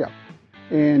 223. Oh, yeah.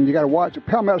 And you got to watch.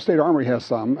 Palmetto State Armory has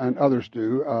some, and others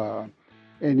do.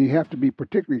 And you have to be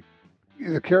particularly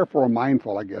either careful or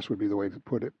mindful, I guess would be the way to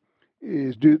put it.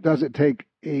 Does it take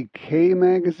AK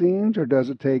magazines or does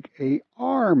it take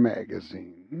AR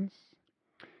magazines?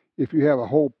 If you have a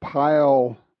whole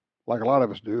pile, like a lot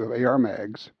of us do, of AR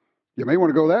mags, you may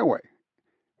want to go that way.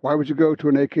 Why would you go to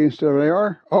an AK instead of an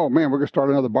AR? Oh, man, we're going to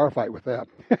start another bar fight with that.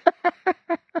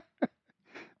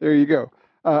 There you go.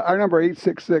 Our number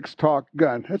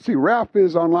 866-TALK-GUN. Let's see, Ralph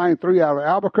is on line 3 out of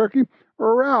Albuquerque.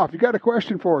 Ralph, you got a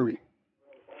question for me?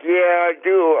 Yeah, I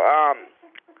do.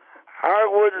 I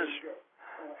was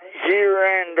here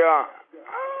and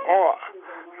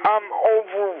I'm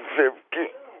over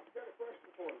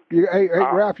 50. Hey,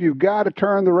 Ralph, you've got to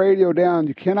turn the radio down.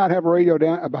 You cannot have a radio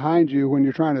down behind you when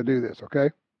you're trying to do this, okay?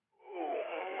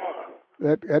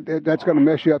 That's going to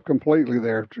mess you up completely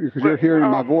there because you're hearing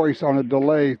my voice on a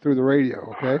delay through the radio,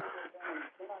 okay?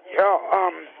 Yeah,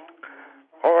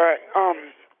 all right,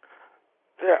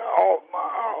 yeah,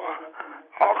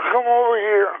 I'll come over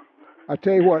here. I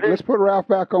tell you what, let's put Ralph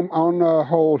back on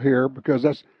hold here because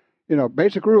that's,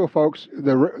 basic rule, folks.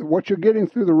 What you're getting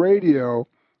through the radio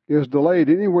is delayed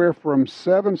anywhere from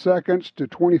 7 seconds to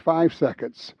 25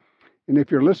 seconds. And if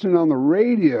you're listening on the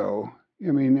radio,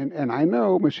 and I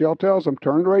know Michelle tells them,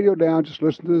 turn the radio down, just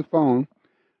listen to the phone.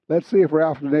 Let's see if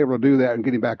Ralph is able to do that and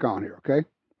get him back on here, okay?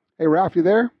 Hey, Ralph, you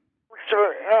there?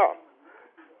 Sure, yeah.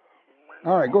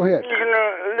 All right, go ahead. You can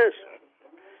listen.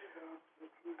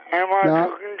 Am I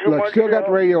talking too much? Still got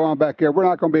the radio on back there. We're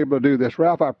not going to be able to do this.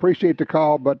 Ralph, I appreciate the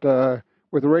call, but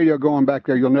with the radio going back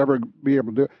there, you'll never be able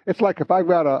to do it. It's like if I've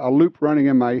got a loop running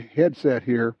in my headset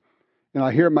here, and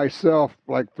I hear myself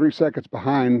like 3 seconds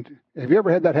behind. Have you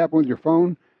ever had that happen with your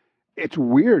phone? It's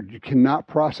weird. You cannot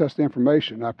process the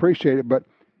information. I appreciate it, but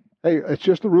hey, it's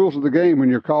just the rules of the game when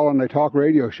you're calling a talk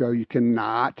radio show. You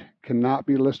cannot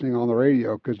be listening on the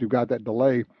radio because you've got that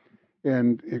delay.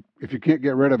 And if you can't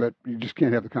get rid of it, you just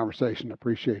can't have the conversation. I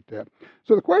appreciate that.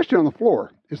 So the question on the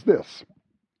floor is this: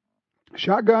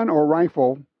 shotgun or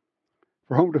rifle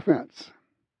for home defense?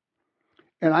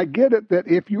 And I get it that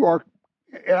if you are,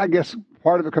 and I guess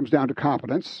part of it comes down to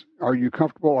competence. Are you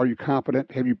comfortable? Are you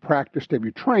competent? Have you practiced? Have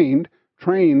you trained?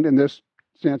 Trained in this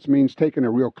sense means taking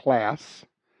a real class.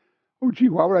 Oh, gee,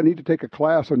 why would I need to take a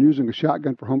class on using a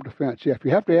shotgun for home defense? Yeah, if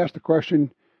you have to ask the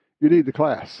question, you need the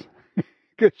class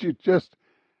because you just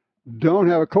don't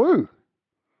have a clue.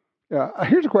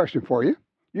 Here's a question for you.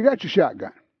 You got your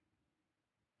shotgun.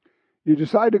 You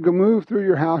decide to go move through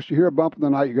your house. You hear a bump in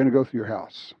the night. You're going to go through your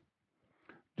house.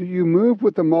 Do you move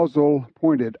with the muzzle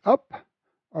pointed up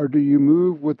or do you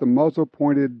move with the muzzle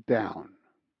pointed down?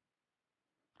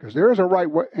 Because there is a right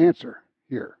answer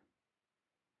here.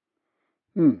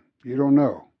 You don't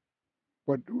know.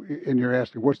 And you're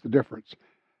asking, what's the difference?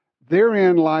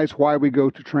 Therein lies why we go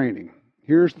to training.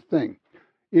 Here's the thing.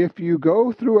 If you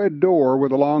go through a door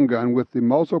with a long gun with the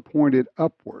muzzle pointed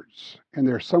upwards and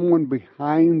there's someone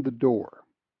behind the door,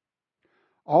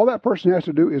 all that person has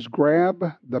to do is grab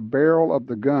the barrel of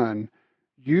the gun.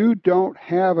 You don't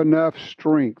have enough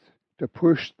strength to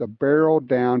push the barrel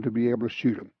down to be able to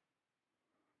shoot them.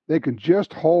 They can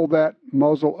just hold that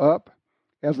muzzle up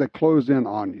as they close in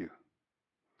on you.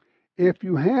 If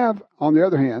you have, on the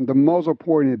other hand, the muzzle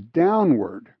pointed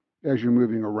downward as you're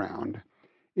moving around,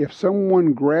 if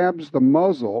someone grabs the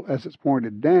muzzle as it's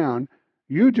pointed down,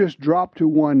 you just drop to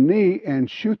one knee and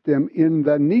shoot them in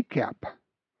the kneecap.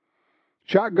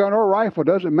 Shotgun or rifle,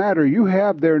 doesn't matter. You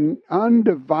have their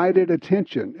undivided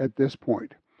attention at this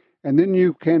point. And then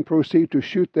you can proceed to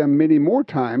shoot them many more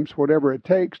times, whatever it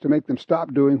takes, to make them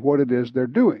stop doing what it is they're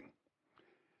doing.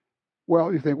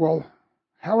 Well, you think, well,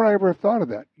 how would I ever have thought of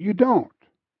that? You don't.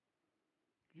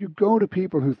 You go to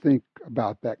people who think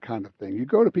about that kind of thing. You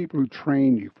go to people who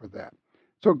train you for that.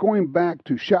 So going back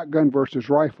to shotgun versus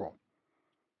rifle,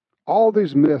 all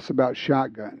these myths about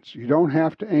shotguns, you don't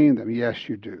have to aim them. Yes,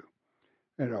 you do.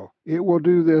 It will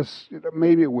do this.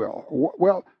 Maybe it will.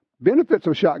 Well, benefits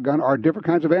of shotgun are different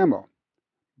kinds of ammo.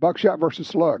 Buckshot versus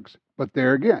slugs. But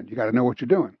there again, you got to know what you're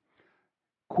doing.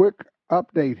 Quick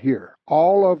update here.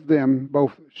 All of them,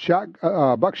 both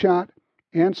buckshot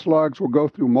and slugs, will go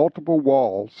through multiple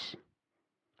walls.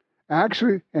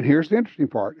 Actually, and here's the interesting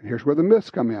part, and here's where the myths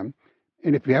come in.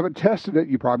 And if you haven't tested it,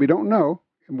 you probably don't know.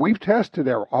 We've tested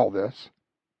all this.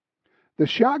 The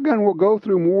shotgun will go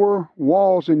through more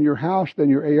walls in your house than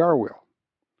your AR will,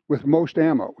 with most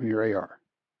ammo in your AR.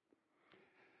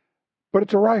 But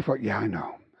it's a rifle. Yeah, I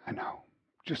know.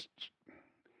 Just,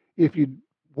 if you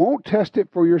won't test it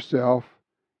for yourself,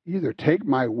 either take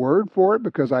my word for it,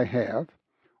 because I have,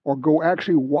 or go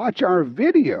actually watch our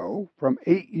video from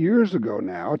 8 years ago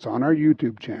now. It's on our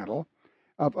YouTube channel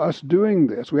of us doing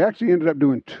this. We actually ended up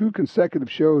doing 2 consecutive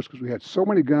shows because we had so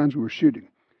many guns we were shooting.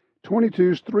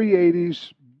 22s,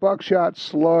 380s, buckshot,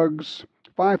 slugs,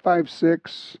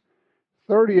 5.56,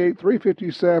 38,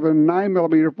 357,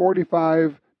 9mm,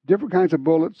 45, different kinds of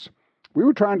bullets. We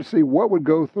were trying to see what would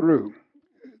go through.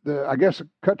 I guess,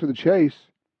 cut to the chase,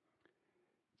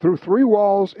 through 3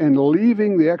 walls and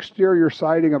leaving the exterior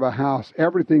siding of a house,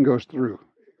 everything goes through,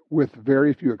 with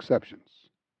very few exceptions.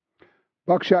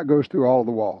 Buckshot goes through all of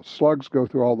the walls. Slugs go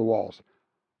through all the walls.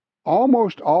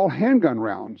 Almost all handgun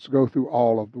rounds go through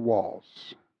all of the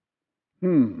walls.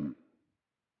 What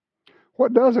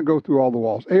doesn't go through all the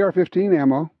walls? AR-15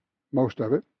 ammo, most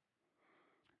of it.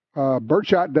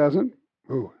 Birdshot doesn't.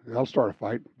 Ooh, that'll start a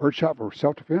fight. Birdshot for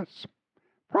self-defense.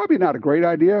 Probably not a great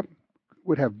idea.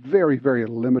 Would have very, very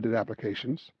limited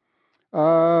applications.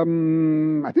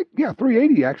 I think,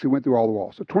 380 actually went through all the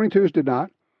walls. So 22s did not.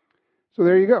 So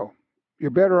there you go. You're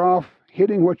better off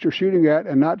hitting what you're shooting at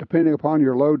and not depending upon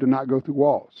your load to not go through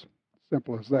walls.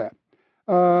 Simple as that.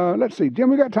 Let's see. Jim,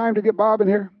 we got time to get Bob in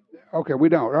here? Okay, we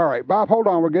don't. All right. Bob, hold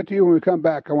on. We'll get to you when we come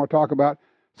back. I want to talk about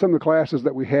some of the classes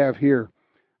that we have here.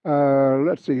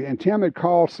 Let's see. And Tim had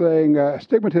called saying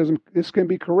astigmatism, this can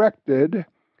be corrected.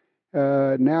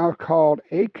 Now called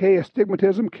AK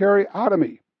astigmatism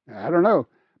karyotomy. I don't know,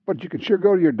 but you can sure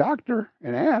go to your doctor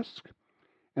and ask.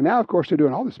 And now, of course, they're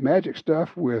doing all this magic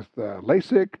stuff with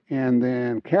LASIK and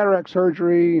then cataract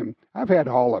surgery. And I've had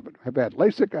all of it. I've had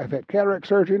LASIK. I've had cataract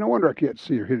surgery. No wonder I can't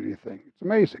see or hit anything. It's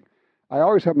amazing. I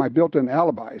always have my built-in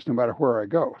alibis no matter where I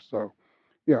go. So,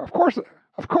 yeah, of course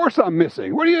I'm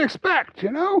missing. What do you expect,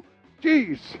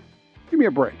 Jeez, give me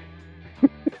a break.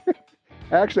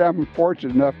 Actually, I'm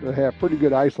fortunate enough to have pretty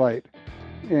good eyesight,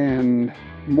 and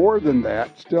more than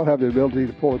that, still have the ability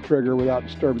to pull a trigger without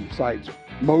disturbing the sights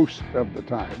most of the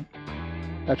time.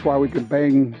 That's why we can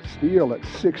bang steel at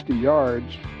 60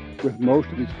 yards with most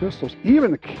of these pistols,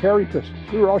 even the carry pistols.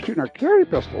 We were all shooting our carry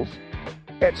pistols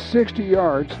at 60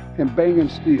 yards and banging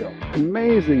steel.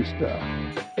 Amazing stuff.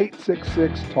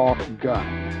 866 Talk Gun.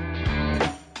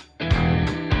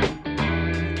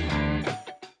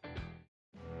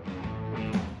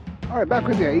 All right, back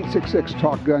with you. 866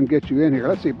 Talk Gun, get you in here.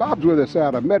 Let's see. Bob's with us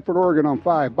out of Medford, Oregon on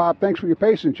 5. Bob, thanks for your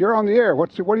patience. You're on the air.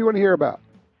 What do you want to hear about?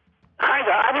 Hi,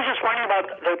 I was just wondering about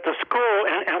the school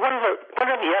and what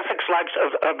are the ethics like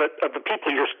of the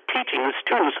people you're teaching, the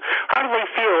students? How do they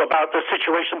feel about the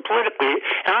situation politically?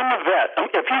 And I'm a vet.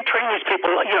 If you train these people,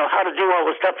 how to do all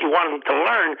the stuff you want them to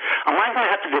learn, am I going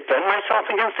to have to defend myself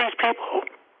against these people?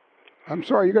 I'm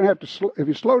sorry, you're going to have to, if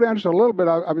you slow down just a little bit,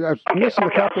 I was missing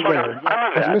a couple there.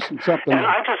 I was missing something. And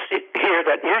I just hear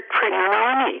that you're training an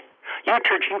army. You're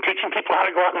teaching people how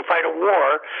to go out and fight a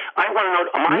war. I want to know,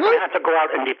 am I going to have to go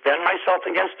out and defend myself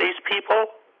against these people?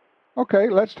 Okay,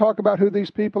 let's talk about who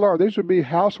these people are. These would be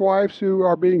housewives who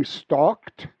are being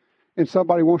stalked and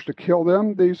somebody wants to kill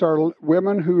them. These are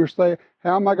women who are saying,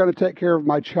 how am I going to take care of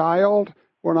my child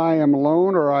when I am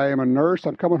alone or I am a nurse,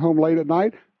 I'm coming home late at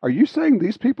night? Are you saying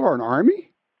these people are an army?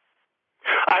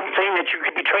 I'm saying that you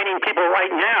could be training people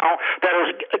right now that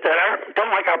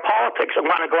don't like our politics and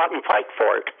want to go out and fight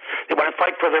for it. They want to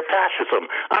fight for their fascism.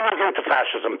 I'm not into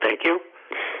fascism, thank you.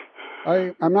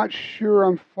 I'm not sure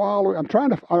I'm following.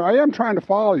 I am trying to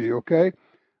follow you, okay?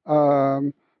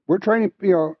 We're training,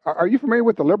 are you familiar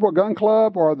with the Liberal Gun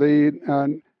Club or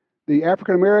the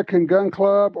African American Gun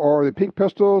Club or the Pink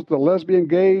Pistols, the lesbian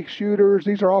gay shooters?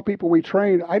 These are all people we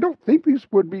train. I don't think these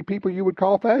would be people you would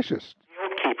call fascists.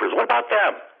 Keepers. What about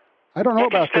them? I don't know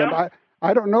about them.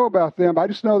 I don't know about them. I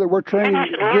just know that we're training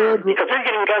good. Because they're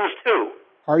getting guns too.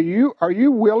 Are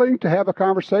you willing to have a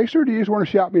conversation, or do you just want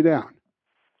to shout me down?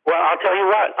 Well, I'll tell you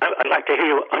what. I'd like to hear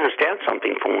you understand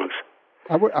something for once.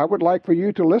 I would like for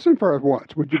you to listen for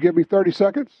once. Would you give me 30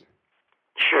 seconds?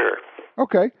 Sure.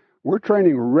 Okay. We're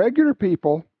training regular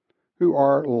people who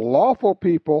are lawful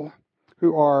people,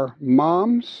 who are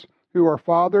moms, who are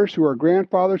fathers, who are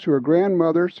grandfathers, who are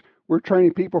grandmothers. We're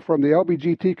training people from the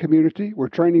LGBT community. We're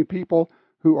training people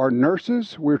who are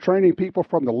nurses. We're training people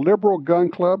from the Liberal Gun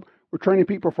Club. We're training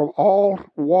people from all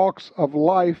walks of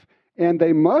life. And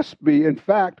they must be, in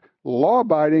fact,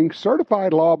 law-abiding,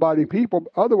 certified law-abiding people.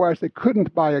 Otherwise, they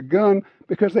couldn't buy a gun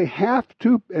because they have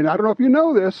to, and I don't know if you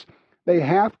know this, they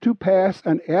have to pass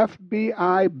an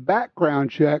FBI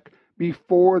background check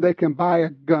before they can buy a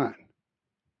gun.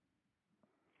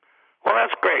 Well,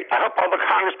 that's great. I hope all the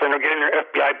congressmen are getting their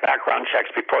FBI background checks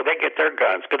before they get their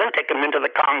guns, because they'll take them into the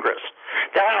Congress.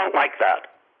 I don't like that.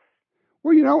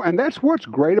 Well, and that's what's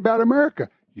great about America.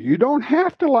 You don't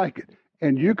have to like it.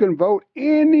 And you can vote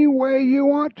any way you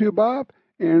want to, Bob.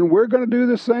 And we're going to do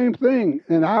the same thing.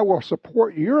 And I will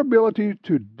support your ability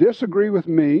to disagree with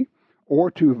me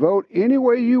or to vote any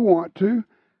way you want to.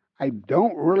 I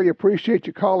don't really appreciate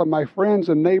you calling my friends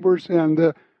and neighbors and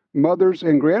the mothers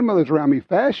and grandmothers around me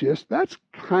fascists. That's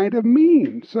kind of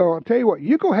mean. So I'll tell you what,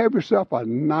 you go have yourself a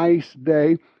nice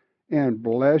day and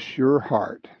bless your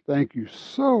heart. Thank you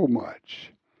so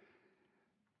much.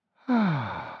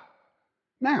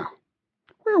 Now,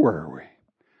 where were we?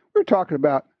 We're talking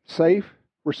about safe,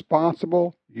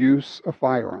 responsible use of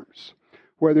firearms,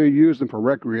 whether you use them for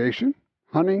recreation,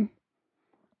 hunting,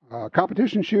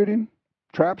 competition shooting,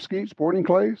 trap, skeet, sporting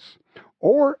clays,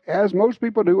 or, as most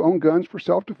people do, own guns for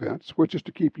self-defense, which is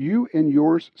to keep you and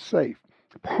yours safe.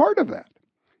 Part of that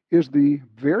is the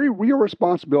very real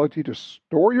responsibility to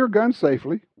store your guns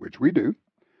safely, which we do,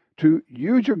 to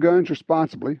use your guns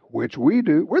responsibly, which we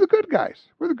do. We're the good guys.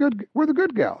 We're the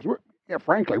good gals.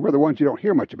 Frankly, we're the ones you don't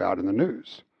hear much about in the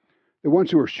news. The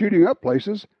ones who are shooting up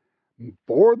places,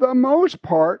 for the most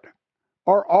part,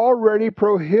 are already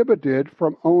prohibited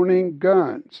from owning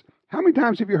guns. How many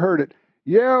times have you heard it?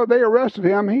 Yeah, they arrested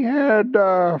him. He had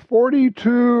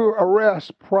 42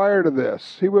 arrests prior to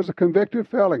this. He was a convicted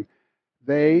felon.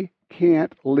 They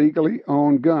can't legally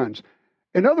own guns.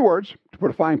 In other words, to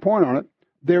put a fine point on it,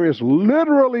 there is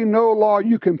literally no law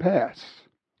you can pass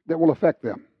that will affect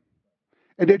them.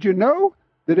 And did you know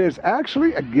that it is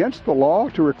actually against the law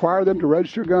to require them to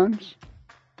register guns?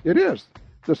 It is.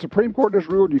 The Supreme Court has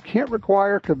ruled you can't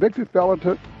require convicted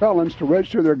felons to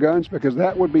register their guns because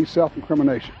that would be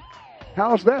self-incrimination.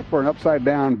 How's that for an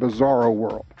upside-down, bizarro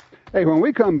world? Hey, when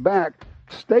we come back,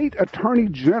 state attorney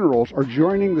generals are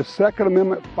joining the Second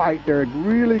Amendment fight. They're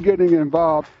really getting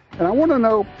involved. And I want to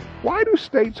know, why do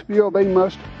states feel they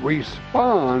must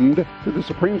respond to the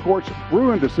Supreme Court's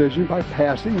Bruen decision by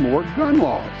passing more gun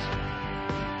laws?